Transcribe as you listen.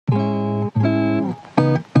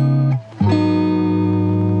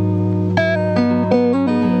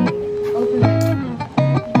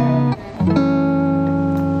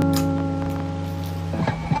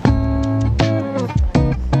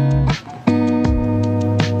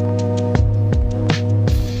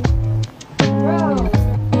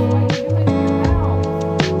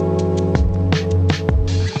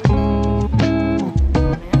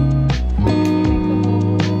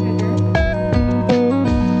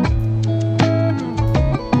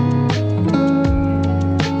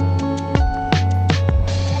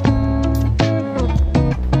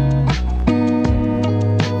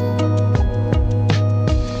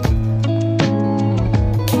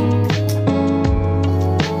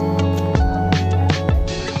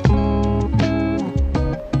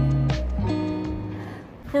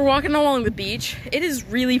walking along the beach. It is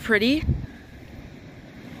really pretty.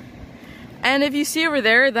 And if you see over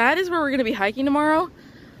there, that is where we're gonna be hiking tomorrow.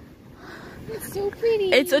 It's so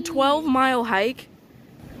pretty. It's a 12-mile hike.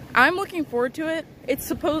 I'm looking forward to it. It's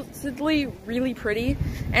supposedly really pretty,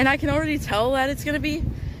 and I can already tell that it's gonna be,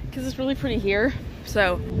 because it's really pretty here.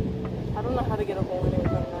 So, I don't know how to get a hole in it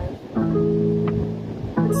with my knife.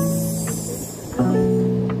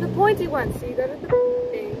 The pointy one. So you go to the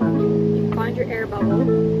thing, you find your air bubble,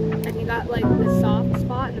 and you got like the soft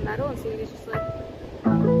spot in the middle, and so you just like,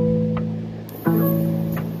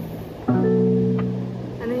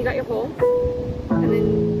 and then you got your hole, and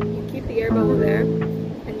then you keep the air bubble there,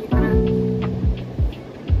 and you kind of,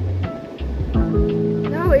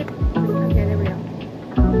 no, it, okay, there we go.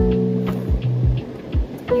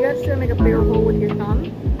 You guys should make a bigger hole with your thumb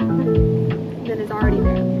than is already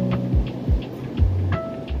there.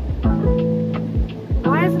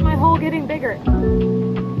 Why isn't my hole getting bigger? Are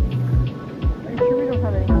you sure we don't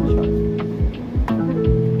have any shots?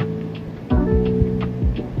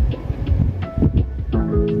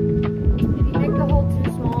 If you make the hole too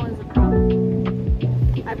small, is a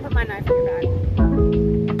problem. I put my knife in your bag.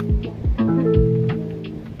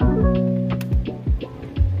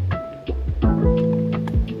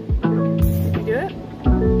 Did you do it?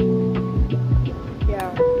 Yeah.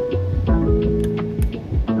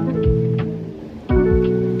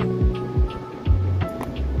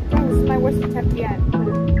 Dang, this is my worst attempt yet.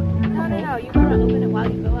 No, you gotta open it while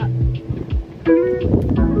you go up.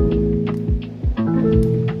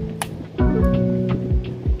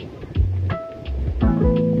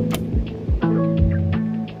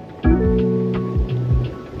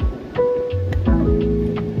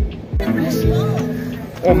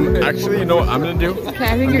 Actually, you know what I'm gonna do? Okay,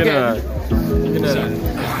 I think you're good.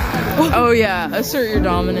 Oh yeah, assert your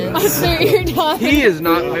dominance. Assert your dominance. He is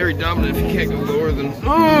not very dominant if he can't go lower than.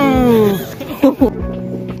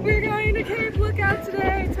 We're going to Cape Lookout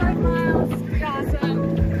today, 12 miles. It's pretty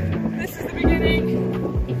awesome. This is the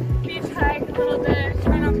beginning. Beach hike a little bit.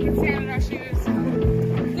 Try not to get sand in our shoes. It's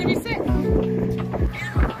gonna be sick. It'll be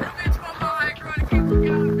a 12-mile hike. We're on Cape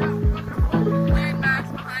Lookout. That wonderful landmass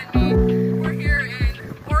behind me. We're here in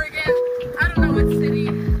Oregon. I don't know what city.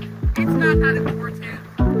 It's not that important.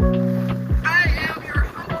 I am your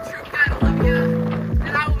humble troop guide, Olivia,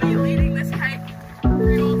 and I will be leading this hike for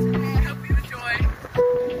you all today. I hope you enjoy.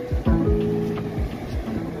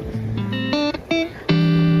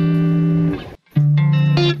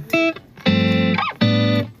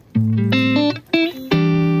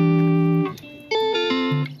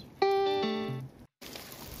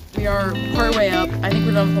 We are partway up. I think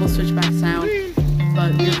we're done with the switchback sound,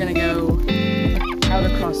 but we're gonna go out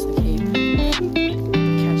across the cape.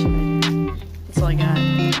 Catch it later. That's all I got.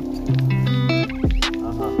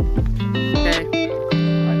 Okay.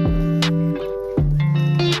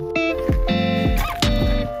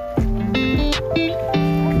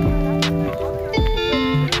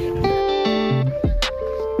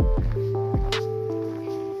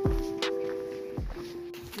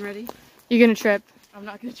 You ready? You're gonna trip. I'm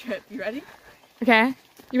not gonna trip. You ready? Okay.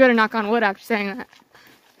 You better knock on wood after saying that.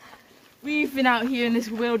 We've been out here in this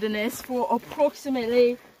wilderness for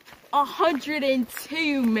approximately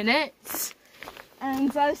 102 minutes,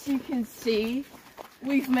 and as you can see,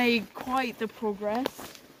 we've made quite the progress.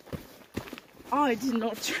 I did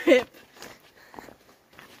not trip.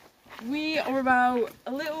 We are about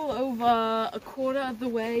a little over a quarter of the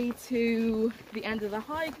way to the end of the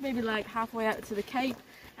hike, maybe like halfway out to the cape,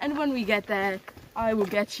 and when we get there, I will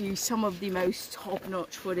get you some of the most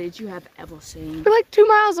top-notch footage you have ever seen. We're like 2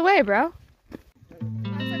 miles away, bro.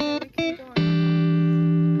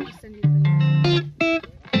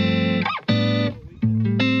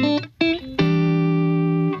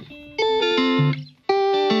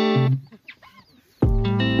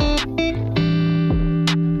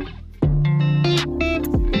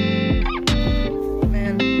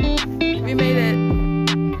 Man, we made it.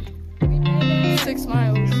 6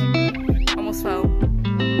 miles. Almost fell.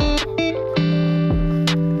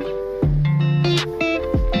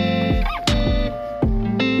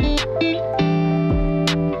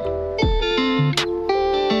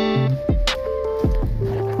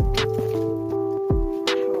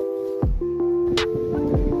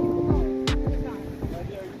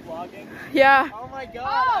 Yeah. Oh my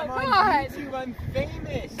god, Oh, I'm on God. YouTube, I'm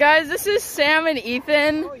famous. Guys, this is Sam and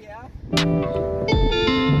Ethan. Oh yeah?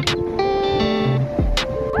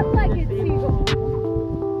 Look like it's seagull.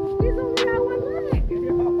 He's only got one leg.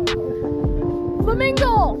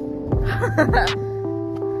 Flamingo.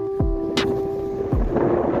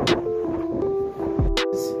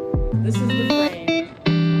 This is the frame.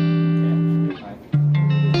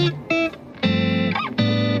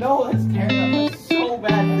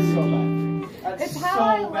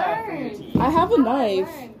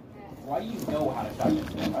 Why do you know how to shotgun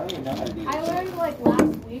swim? I don't even know how to do it. I learned like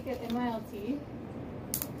last week at MILT.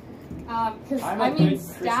 Because I'm I a mean, good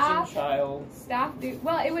Christian child. staff do.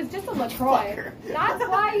 Well, it was just a LaCroix. That's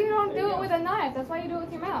why you don't do it with a knife. That's why you do it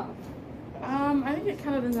with your mouth. I think it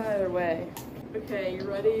kind of is either way. Okay, you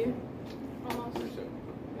ready? Almost.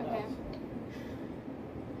 Okay.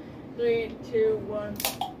 3, 2, 1.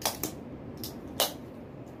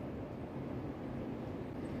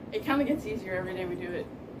 It kind of gets easier every day we do it.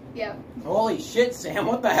 Yep. Holy shit, Sam!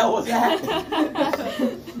 What the hell was that?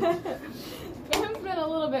 Sam's been a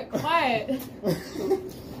little bit quiet.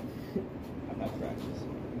 I've had practice.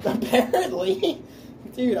 Apparently,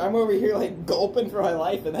 dude, I'm over here like gulping for my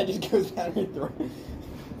life, and that just goes down your throat.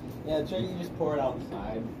 Yeah, try you just pour it out the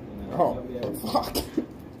side. Oh, fuck.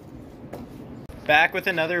 Back with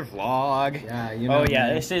another vlog. Yeah, you know. Oh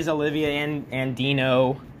yeah, this is Olivia and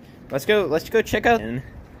Dino. Let's go check out.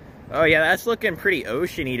 Oh yeah, that's looking pretty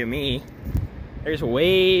oceany to me. There's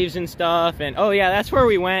waves and stuff, and oh yeah, that's where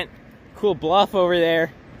we went. Cool bluff over there.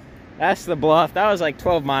 That's the bluff. That was like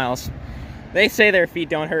 12 miles. They say their feet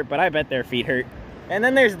don't hurt, but I bet their feet hurt. And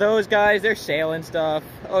then there's those guys, they're sailing stuff.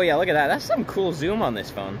 Oh yeah, look at that. That's some cool zoom on this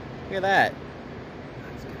phone. Look at that.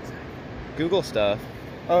 Google stuff.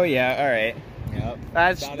 Oh yeah, all right.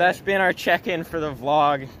 Yep. That's been our check-in for the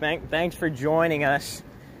vlog. Thanks for joining us.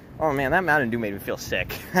 Oh man, that Mountain Dew made me feel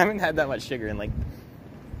sick. I haven't had that much sugar in like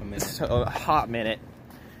a hot minute.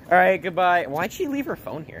 All right, goodbye. Why'd she leave her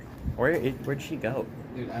phone here? Where'd she go?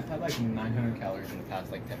 Dude, I've had like 900 calories in the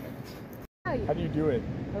past like 10 minutes. How do you do it?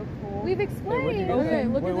 So cool. We've explained. Okay,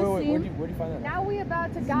 look at this scene. Where'd you find that? Now we're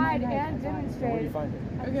about to guide and Where'd demonstrate. you find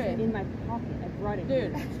it? Okay, In my pocket, I brought it.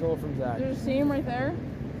 dude, Stole it from Zach. there's a seam right there.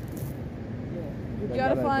 You Like,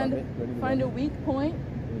 gotta rub find it. Ready to a rub it? weak point.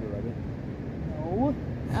 Ready to rub it? No.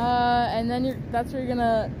 And then that's where you're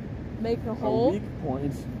gonna make a A hole. weak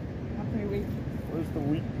point. Not very weak. Where's the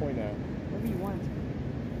weak point at? Whatever you want.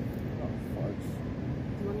 Oh, farts.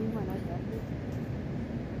 Do you want to use my knife after?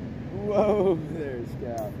 Whoa, there's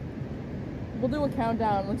Scout. We'll do a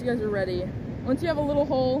countdown once you guys are ready. Once you have a little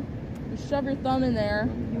hole, you shove your thumb in there.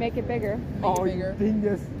 You make it bigger. Make it bigger. You think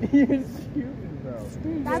you're stupid, bro.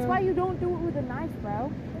 That's why you don't do it with a knife,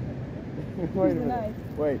 bro. Wait a the minute. knife.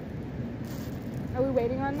 Wait. Are we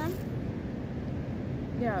waiting on them?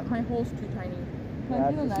 Yeah, my hole's too tiny. Can I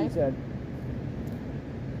That's do the what she knife? said.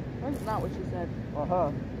 That's not what she said.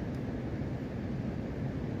 Uh-huh.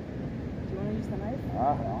 Do you want to use the knife?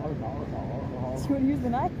 Oh. Do you want to use the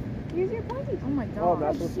knife? Use your pointy. Oh my Oh, god.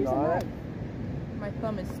 that's what's Use a not knife. it? My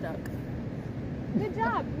thumb is stuck. Good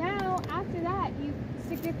job. Now, after that, you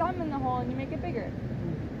stick your thumb in the hole and you make it bigger.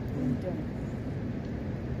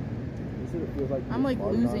 This is- it feels like I'm like it's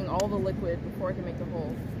losing all the liquid before I can make the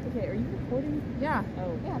hole. Okay, are you recording? Yeah.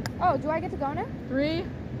 Oh. Yeah. Oh, do I get to go now? 3.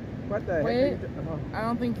 What the Wait. heck? I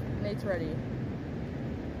don't think Nate's ready.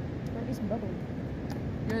 There'll be some bubbling.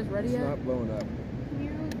 You guys ready It's yet? not blowing up. Can you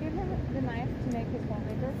give him the knife to make his hole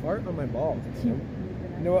bigger? Fart on my balls. You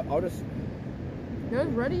know what? I'll just... You guys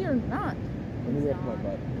ready or not? Let me rip my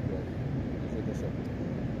butt. Okay. Just like this up.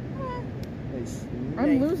 Nice.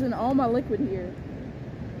 I'm losing all my liquid here.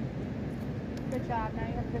 Good job. Now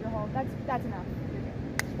you have a bigger hole. That's enough.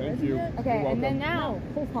 Thank you. Okay, You're and then welcome. now,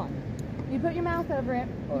 hold on. You put your mouth over it,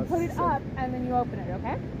 Oh, you put it that's up, and then you open it,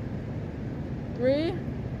 okay? 3,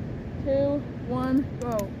 2, 1,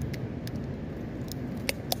 go.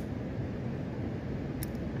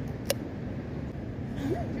 Are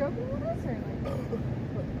you joking with us or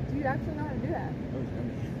like, do you actually know how to do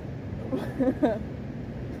that?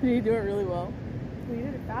 You do it really well. Well, you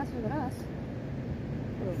did it faster than us.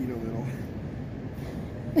 Eat a little.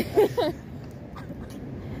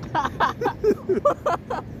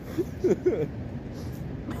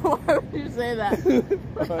 Why would you say that?